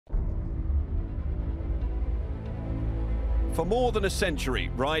For more than a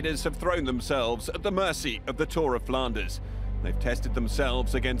century, riders have thrown themselves at the mercy of the Tour of Flanders. They've tested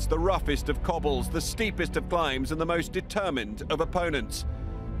themselves against the roughest of cobbles, the steepest of climbs, and the most determined of opponents.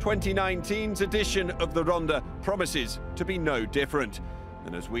 2019's edition of the Ronde promises to be no different.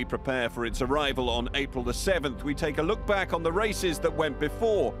 And as we prepare for its arrival on April the 7th, we take a look back on the races that went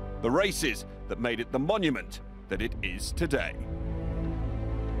before, the races that made it the monument that it is today.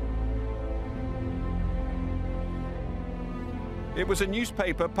 It was a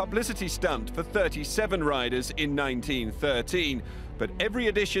newspaper publicity stunt for 37 riders in 1913, but every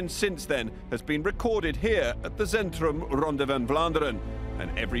edition since then has been recorded here at the Centrum Ronde van Vlaanderen,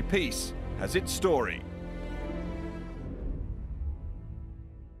 and every piece has its story.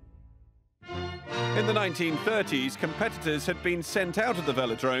 In the 1930s, competitors had been sent out of the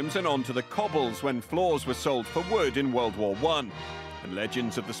velodromes and onto the cobbles when floors were sold for wood in World War I. And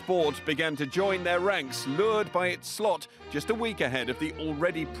legends of the sport began to join their ranks, lured by its slot just a week ahead of the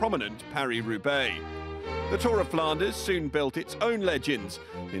already prominent Paris-Roubaix. The Tour of Flanders soon built its own legends.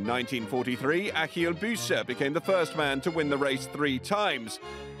 In 1943, Achille Busse became the first man to win the race 3 times.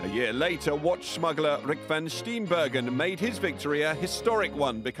 A year later, watch smuggler Rik van Steenbergen made his victory a historic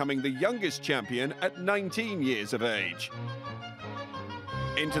one, becoming the youngest champion at 19 years of age.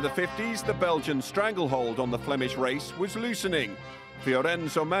 Into the 50s, the Belgian stranglehold on the Flemish race was loosening.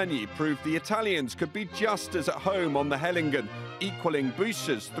 Fiorenzo Magni proved the Italians could be just as at home on the Hellingen, equaling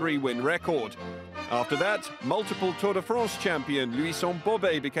Busse's 3-win record. After that, multiple Tour de France champion Louison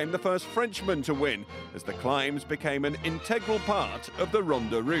Bobet became the first Frenchman to win, as the climbs became an integral part of the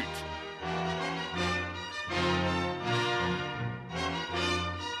Ronde route.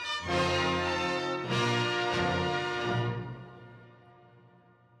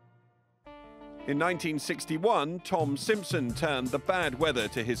 In 1961, Tom Simpson turned the bad weather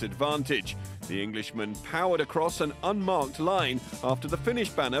to his advantage. The Englishman powered across an unmarked line after the finish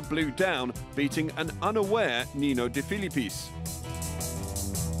banner blew down, beating an unaware Nino De Philippis.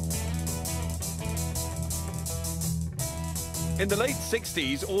 In the late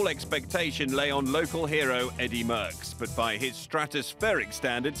 60s, all expectation lay on local hero Eddy Merckx, but by his stratospheric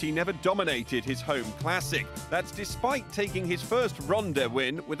standards, he never dominated his home classic. That's despite taking his first Ronde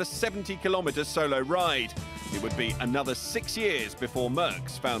win with a 70-kilometre solo ride. It would be another 6 years before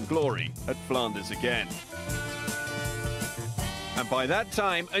Merckx found glory at Flanders again. And by that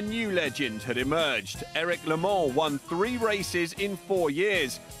time, a new legend had emerged. Eric Le Mans won 3 races in 4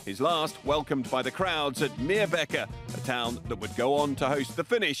 years. His last welcomed by the crowds at Meerbeke, a town that would go on to host the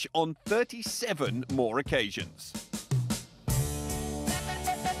finish on 37 more occasions.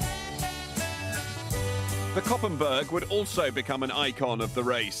 The Koppenberg would also become an icon of the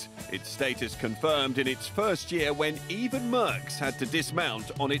race. Its status confirmed in its first year when even Merckx had to dismount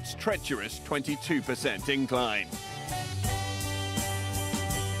on its treacherous 22% incline.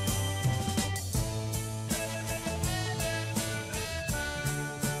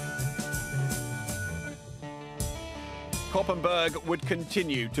 Koppenberg would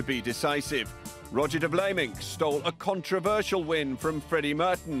continue to be decisive. Roger de Vlamingh stole a controversial win from Freddie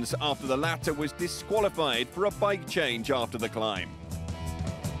Mertens after the latter was disqualified for a bike change after the climb.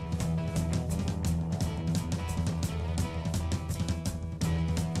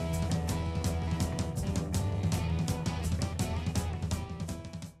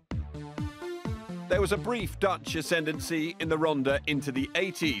 There was a brief Dutch ascendancy in the Ronde into the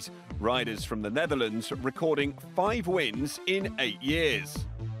 80s, riders from the Netherlands recording 5 wins in 8 years.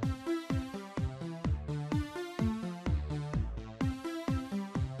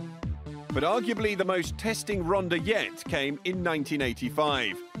 But arguably the most testing Ronde yet came in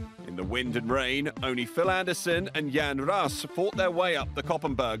 1985. In the wind and rain, only Phil Anderson and Jan Ras fought their way up the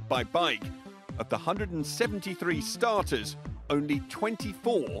Koppenberg by bike. Of the 173 starters, only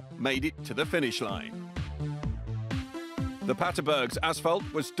 24 made it to the finish line. The Paterberg's asphalt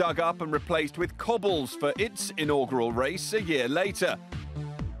was dug up and replaced with cobbles for its inaugural race a year later.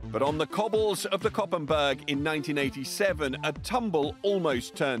 But on the cobbles of the Koppenberg in 1987, a tumble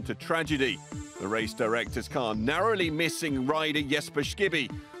almost turned to tragedy. The race director's car narrowly missing rider Jesper Schibbe,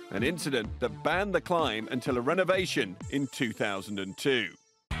 an incident that banned the climb until a renovation in 2002.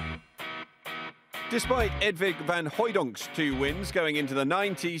 Despite Edvig van Hooydonk's 2 wins going into the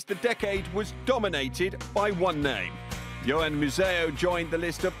 90s, the decade was dominated by one name. Johan Museeuw joined the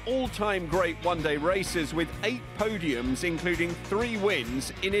list of all-time great one-day racers with 8 podiums, including 3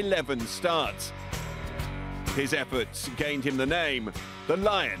 wins in 11 starts. His efforts gained him the name, the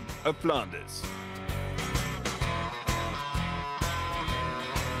Lion of Flanders.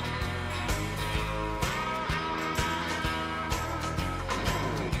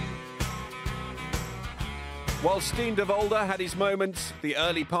 While Steen de Volder had his moments, the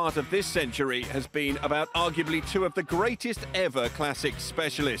early part of this century has been about arguably two of the greatest ever classics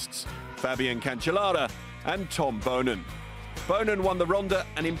specialists, Fabian Cancellara and Tom Boonen. Boonen won the Ronde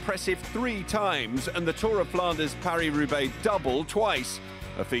an impressive 3 times and the Tour of Flanders Paris-Roubaix double twice,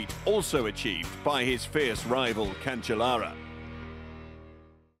 a feat also achieved by his fierce rival Cancellara.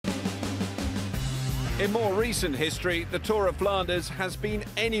 In more recent history, the Tour of Flanders has been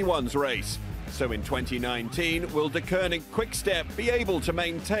anyone's race. So in 2019, will De Koning Quick-Step be able to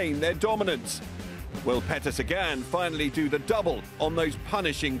maintain their dominance? Will Peter Sagan finally do the double on those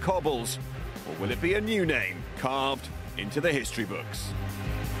punishing cobbles? Or will it be a new name carved into the history books?